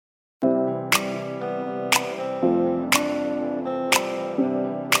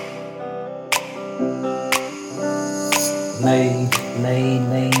नई नई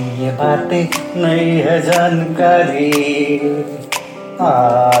नई ये बातें नई है जानकारी,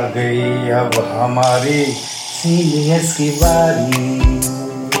 आ गई अब हमारी सीनियर्स की बारी।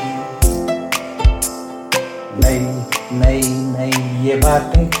 नई नई नई ये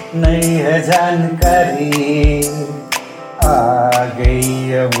बातें नई है जानकारी, आ गई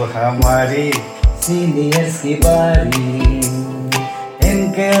अब हमारी सीनियर्स की बारी।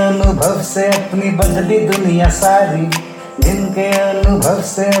 इनके अनुभव से अपनी बदली दुनिया सारी, इनके अनुभव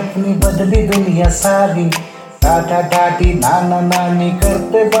से अपनी बदली दुनिया सारी। टाटा टाटी नाना नानी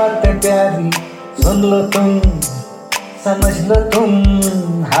करते बातें प्यारी। सुन लो तुम, समझ लो तुम,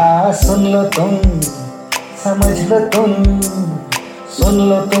 हाँ सुन लो तुम, समझ लो तुम, सुन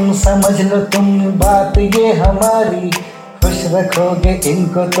लो तुम, समझ लो तुम, बात ये हमारी। खुश रखोगे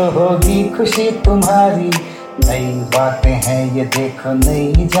इनको तो होगी खुशी तुम्हारी। नई बातें हैं ये देखो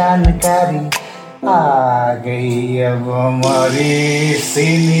नई जानकारी, आ गई अब हमारी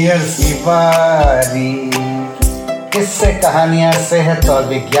सीनियर्स की बारी। किस्से कहानियां सेहत और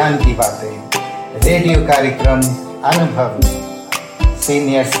विज्ञान की बातें, रेडियो कार्यक्रम अनुभव,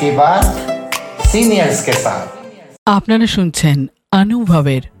 सीनियर्स की बात सीनियर्स के साथ। আপনারা শুনছেন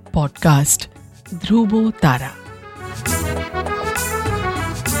অনুভবের পডকাস্ট ধ্রুব তারা।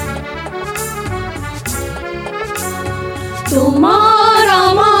 তোমার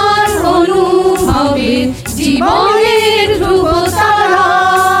আমার অনুভবের জীবনের ধ্রুব তারা,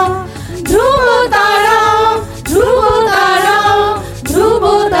 ধ্রুব তারা, ধ্রুব তারা, ধ্রুব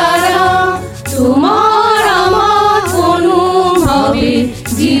তারা। তোমার আমার অনুভবের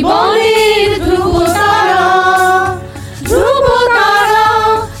জীবনের ধ্রুব তারা, ধ্রুব তারা,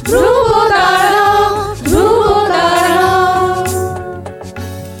 ধ্রুব তারা, ধ্রুব তারা।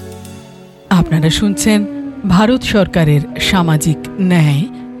 আপনারা শুনছেন ভারত সরকারের সামাজিক ন্যায়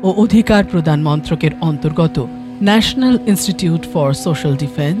ও অধিকার প্রদান মন্ত্রকের অন্তর্গত national institute for social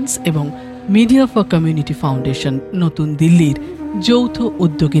defence এবং মিডিয়া ফর কমিউনিটি ফাউন্ডেশন নতুন দিল্লির যৌথ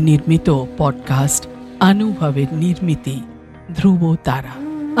উদ্যোগে নির্মিত পডকাস্ট অনুভবের নির্মিতি ধ্রুব তারা।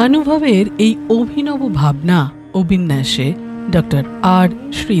 অনুভবের এই অভিনব ভাবনা ও বিন্যাসে ডক্টর আর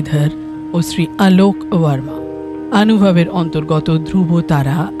শ্রীধর ও শ্রী আলোক ওয়ার্মা। অনুভবের অন্তর্গত ধ্রুব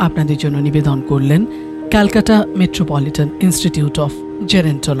তারা আপনাদের জন্য নিবেদন করলেন Calcutta metropolitan institute of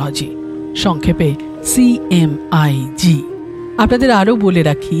gerontology, সংক্ষেপে CMIG। আপনাদের আরও বলে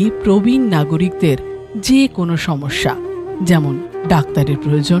রাখি, প্রবীণ নাগরিকদের যে কোনো সমস্যা, যেমন ডাক্তারের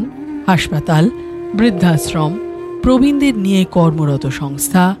প্রয়োজন, হাসপাতাল, বৃদ্ধাশ্রম, প্রবীণদের নিয়ে কর্মরত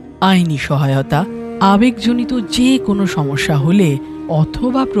সংস্থা, আইনি সহায়তা, আবেগজনিত যে কোনো সমস্যা হলে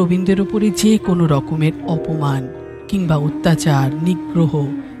অথবা প্রবীণদের উপরে যে কোনো রকমের অপমান কিংবা অত্যাচার, নিগ্রহ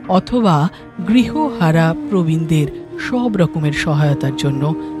অথবা গৃহহারা প্রবীণদের সব রকমের সহায়তার জন্য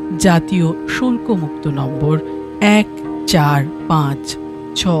জাতীয় শুল্কমুক্ত নম্বর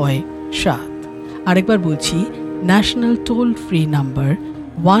 145667। আরেকবার বলছি, ন্যাশনাল টোল ফ্রি নাম্বার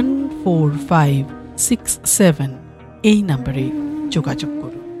 14567। এই নম্বরে যোগাযোগ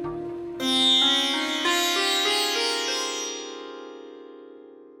করুন।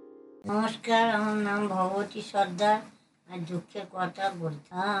 নমস্কার, আমার নাম ভগবতী সর্দার। আর দুঃখের কথা বলতে,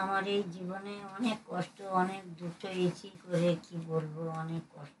 আমার এই জীবনে অনেক কষ্ট, অনেক দুঃখ হয়েছি করে কি বলবো, অনেক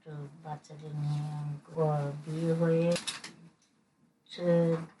কষ্ট। বাচ্চাদের নিয়ে বিয়ে হয়ে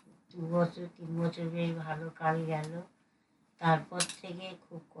 2 বছর 3 বছর বেশ ভালো কাল গেল। তারপর থেকে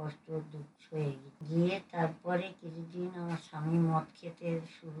খুব কষ্ট দুঃখ হয়ে গিয়ে তারপরে কিছুদিন আমার স্বামী মদ খেতে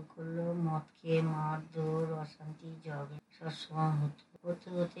শুরু করলো। মদ খেয়ে মারধর, অশান্তি, ঝগড়া সবসময় হতো। হতে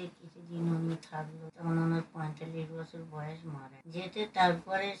হতে কিছুদিন উনি থাকলো, তখন ওনার 45 বছর বয়স মারা যেতে।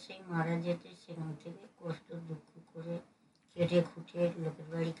 তারপরে সেই মারা যেতে সেখান থেকে কষ্ট দুঃখ করে খেটে খুঁটে লোকের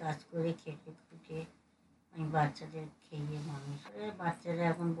বাড়ি কাজ করে খেটে খুঁটে আমি বাচ্চাদের খেয়ে মানুষ করে। বাচ্চারা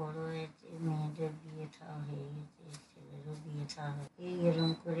এখন বড় হয়েছে, মেয়েদের বিয়ে থাওয়া হয়ে গেছে, ছেলেরও বিয়ে থাওয়া হয়ে এই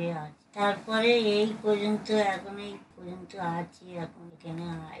এরকম করে আছে। তারপরে এই পর্যন্ত এখন এই পর্যন্ত আছি। এখন এখানে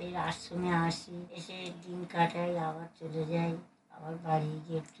এই আশ্রমে আসি, এসে দিন কাটাই, আবার চলে যাই, আবার বাড়ি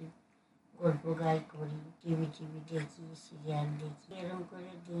গিয়ে একটু গল্প গাই করি, টিভি দেখি, সিরিয়াল দেখি, এরকম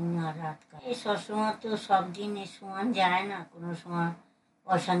করে দিন আর রাত কাটে। এই সবসময় তো সব দিন এ সমান যায় না, কোনো সময়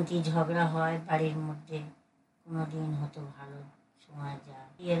অশান্তি ঝগড়া হয় বাড়ির মধ্যে, কোনো দিন হয়তো ভালো সময় যায়,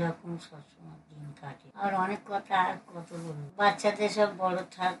 এরকম সবসময় দিন কাটে। আর অনেক কথা আর কত বলবো। বাচ্চাদের সব বড়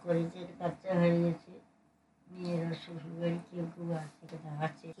থাক করেছে, বাচ্চা হয়ে গেছে, মেয়েরা শ্বশুর বাড়ি কেউ কেউ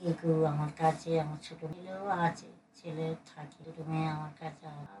আছে, কেউ কেউ আমার কাছে, আমার ছোট মেয়েও আছে, ছেলে থাকে, ছোট মেয়ে আমার কাছে।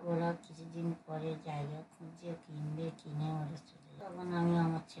 ওরা কিছুদিন পরে জায়গা খুঁজে কিনবে, কিনে ওরা চলে যাবে। তখন আমি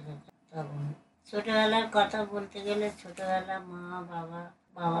আমার ছেলেটা, তখন ছোটবেলার কথা বলতে গেলে, ছোটবেলা মা বাবা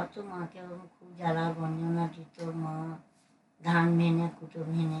তো মাকে খুব জ্বালা গঞ্জনা দিত। মা ধান ভেনে কুটো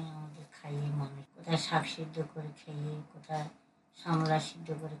ভেনে আমাদের খাইয়ে মানুষ, কোথায় শাক সিদ্ধ করে খাইয়ে, কোথায় সামলা সিদ্ধ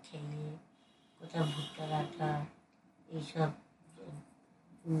করে খাইয়ে, কোথায় ভুট্টার আটা এইসব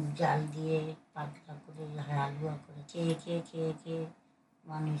জাল দিয়ে পাতলা করে হালুয়া করে খেয়ে খেয়ে খেয়ে খেয়ে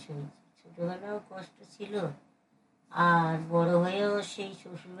মানুষ হয়েছে। ছোটোবেলাও কষ্ট ছিল, আর বড় হয়েও সেই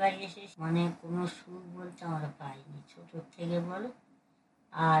শ্বশুরবাড়ি এসে মানে কোনো সুখ বলতে আমরা পাইনি, ছোটোর থেকে বলো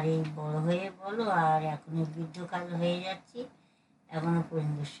আর এই বড় হয়ে বলো, আর এখন বৃদ্ধকাল হয়ে যাচ্ছি, এখনো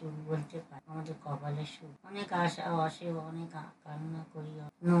পর্যন্ত সুখ বলতে পারি আমাদের কপালের সুখ। অনেক আশা আসে, অনেক কান্না করি।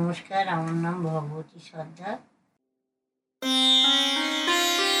 নমস্কার, আমার নাম ভগবতী সর্দার।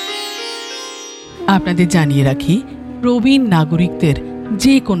 আপনাদের জানিয়ে রাখি, প্রবীণ নাগরিকদের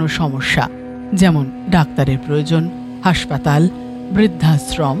যে কোনো সমস্যা, যেমন ডাক্তারের প্রয়োজন, হাসপাতাল,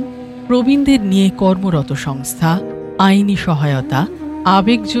 বৃদ্ধাশ্রম, প্রবীণদের নিয়ে কর্মরত সংস্থা, আইনি সহায়তা,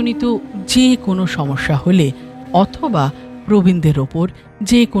 আবেগজনিত যে কোনো সমস্যা হলে অথবা প্রবীণদের ওপর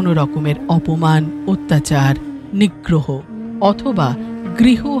যে কোনো রকমের অপমান, অত্যাচার, নিগ্রহ অথবা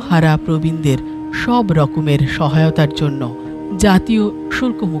গৃহহারা প্রবীণদের সব রকমের সহায়তার জন্য জাতীয়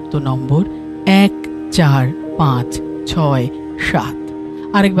শুল্কমুক্ত নম্বর 145667,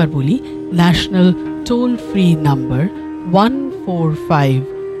 আরেকবার বলি, ন্যাশনাল টোল ফ্রি নাম্বার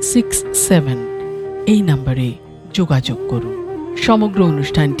 14567, এই নম্বরে যোগাযোগ করুন। সমগ্র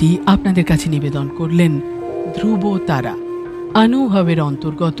অনুষ্ঠানটি আপনাদের কাছে নিবেদন করলেন ধ্রুব তারা। অনুভবের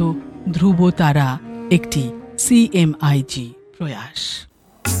অন্তর্গত ধ্রুব তারা একটি CMIG প্রয়াস।